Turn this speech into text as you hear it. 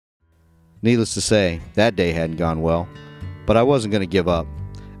Needless to say, that day hadn't gone well, but I wasn't going to give up.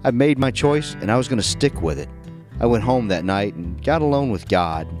 I made my choice, and I was going to stick with it. I went home that night and got alone with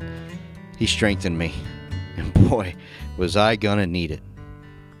God. He strengthened me, and boy, was I going to need it.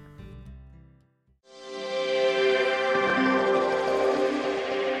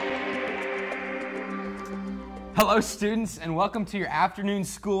 Hello, students, and welcome to your afternoon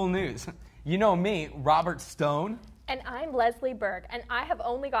school news. You know me, Robert Stone. And I'm Leslie Berg, and I have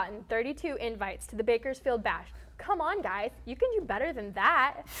only gotten 32 invites to the Bakersfield Bash. Come on, guys. You can do better than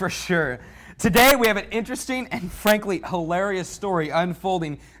that. For sure. Today, we have an interesting and frankly hilarious story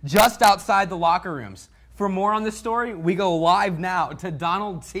unfolding just outside the locker rooms. For more on this story, we go live now to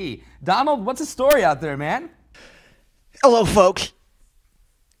Donald T. Donald, what's the story out there, man? Hello, folks.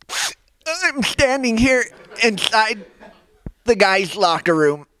 I'm standing here inside the guys' locker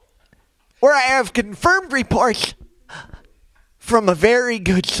room where I have confirmed reports from a very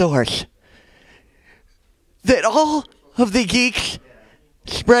good source that all of the geeks'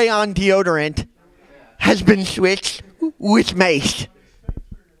 spray-on deodorant has been switched with mace.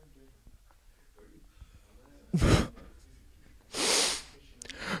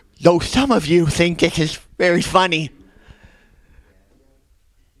 Though some of you think this is very funny,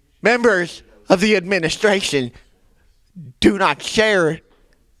 members of the administration do not share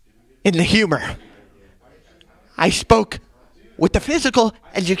in the humor. I spoke with the physical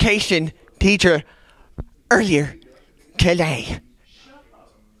education teacher earlier today.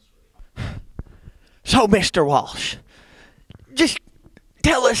 So, Mr. Walsh, just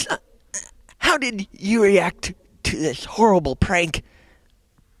tell us, how did you react to this horrible prank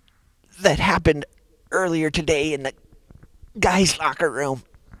that happened earlier today in the guys' locker room?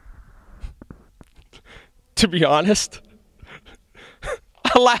 To be honest,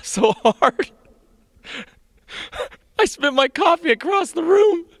 I laughed so hard. I spit my coffee across the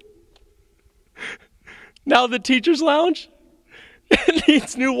room. Now the teacher's lounge, it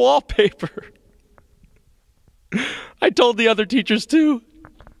needs new wallpaper. I told the other teachers too.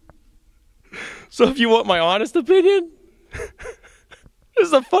 So if you want my honest opinion, this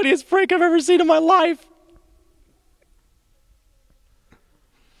is the funniest prank I've ever seen in my life.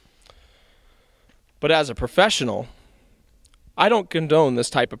 But as a professional, I don't condone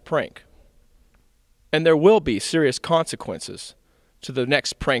this type of prank. And there will be serious consequences to the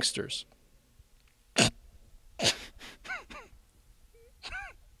next pranksters.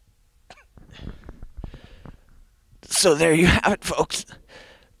 So there you have it, folks.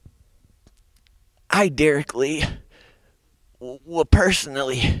 I, Derek Lee, will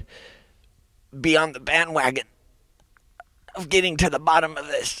personally be on the bandwagon of getting to the bottom of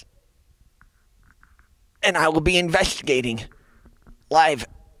this. And I will be investigating live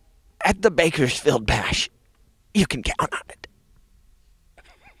at the Bakersfield Bash. You can count on it.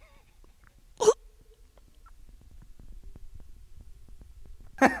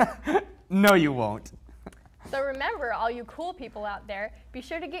 No, you won't. So remember, all you cool people out there, be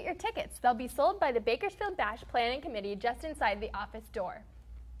sure to get your tickets. They'll be sold by the Bakersfield Bash Planning Committee just inside the office door.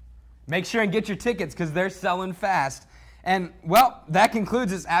 Make sure and get your tickets because they're selling fast. And, well, that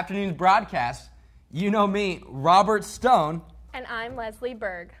concludes this afternoon's broadcast. You know me, Robert Stone. And I'm Leslie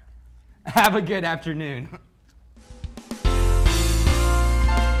Berg. Have a good afternoon.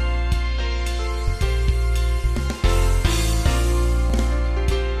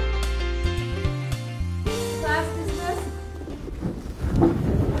 Class dismissed.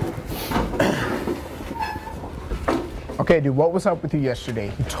 Okay, dude, what was up with you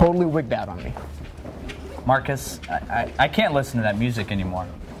yesterday? You totally wigged out on me. Marcus, I can't listen to that music anymore.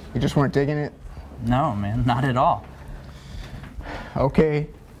 You just weren't digging it? No, man, not at all. Okay,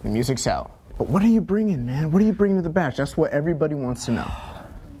 the music's out. But what are you bringing, man? What are you bringing to the bash? That's what everybody wants to know.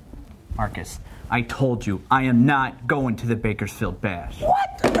 Marcus, I told you, I am not going to the Bakersfield Bash.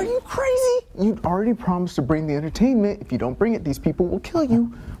 What? Are you crazy? You already promised to bring the entertainment. If you don't bring it, these people will kill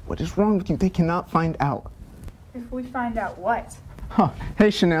you. What is wrong with you? They cannot find out. If we find out what? Huh. Hey,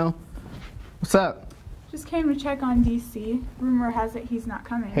 Chanel. What's up? Just came to check on DC. Rumor has it he's not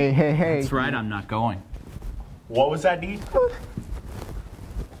coming. Hey. That's right, I'm not going. What was that, Dee?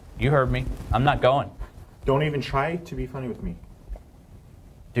 You heard me. I'm not going. Don't even try to be funny with me.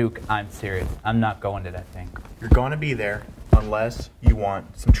 Duke, I'm serious. I'm not going to that thing. You're going to be there unless you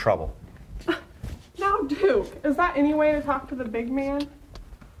want some trouble. Now, Duke, is that any way to talk to the big man?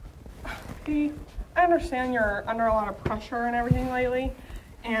 Dee, I understand you're under a lot of pressure and everything lately,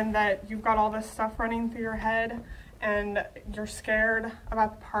 and that you've got all this stuff running through your head, and you're scared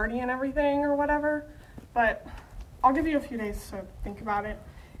about the party and everything or whatever, but I'll give you a few days to think about it,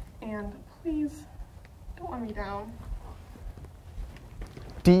 and please, don't let me down.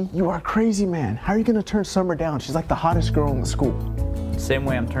 D, you are crazy, man. How are you gonna turn Summer down? She's like the hottest girl in the school. Same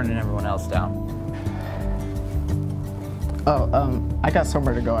way I'm turning everyone else down. Oh, I got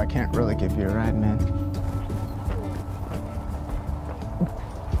somewhere to go. I can't really give you a ride, man.